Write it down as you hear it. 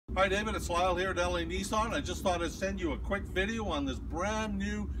Hi David, it's Lyle here at LA Nissan. I just thought I'd send you a quick video on this brand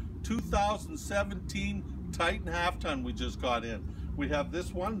new 2017 Titan half-ton we just got in. We have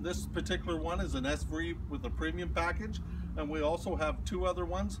this one. This particular one is an SV with a premium package, and we also have two other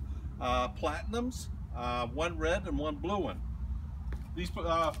ones, Platinums, one red and one blue one. These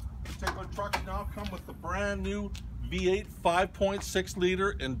particular trucks now come with the brand new V8 5.6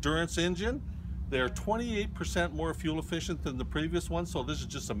 liter endurance engine. They're 28% more fuel efficient than the previous one, so this is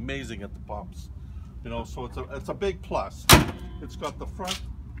just amazing at the pumps. You know, so it's a big plus. It's got the front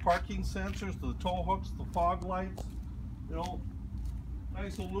parking sensors, the tow hooks, the fog lights, you know,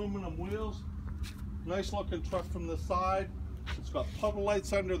 nice aluminum wheels, nice looking truck from the side. It's got puddle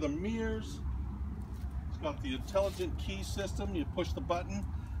lights under the mirrors. It's got the intelligent key system. You push the button,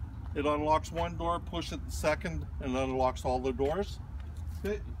 it unlocks one door, push it the second, and it unlocks all the doors.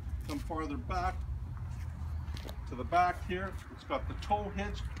 Okay. Come farther back to the back here. It's got the tow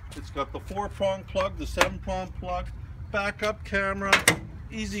hitch. It's got the 4-prong plug, the 7-prong plug, backup camera,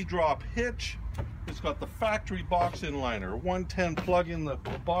 easy drop hitch. It's got the factory box inliner, 110 plug in the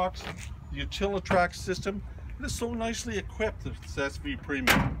box, the Utilitrack system. It is so nicely equipped. It's SV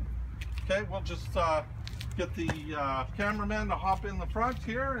Premium. Okay, we'll just get the cameraman to hop in the front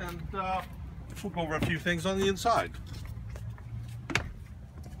here, and we'll go over a few things on the inside.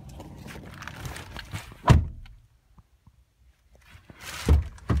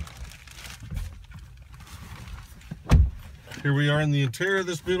 Here we are in the interior of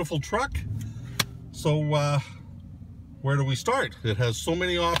this beautiful truck. So where do we start? It has so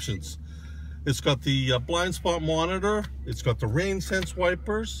many options. It's got the blind spot monitor. It's got the rain sense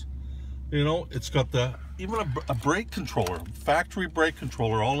wipers. You know, it's got even a brake controller, factory brake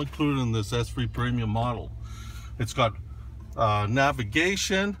controller, all included in this SV Premium model. It's got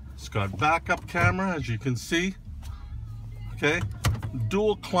navigation. It's got backup camera, as you can see. Okay,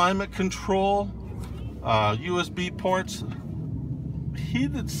 dual climate control, USB ports,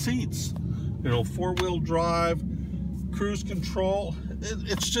 heated seats, you know, 4-wheel drive, cruise control.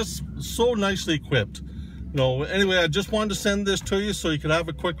 It's just so nicely equipped. You know, anyway, I just wanted to send this to you so you could have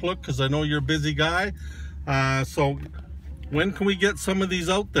a quick look, because I know you're a busy guy. So when can we get some of these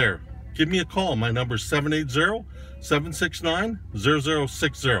out there? Give me a call. My number is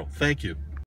 780-769-0060. Thank you.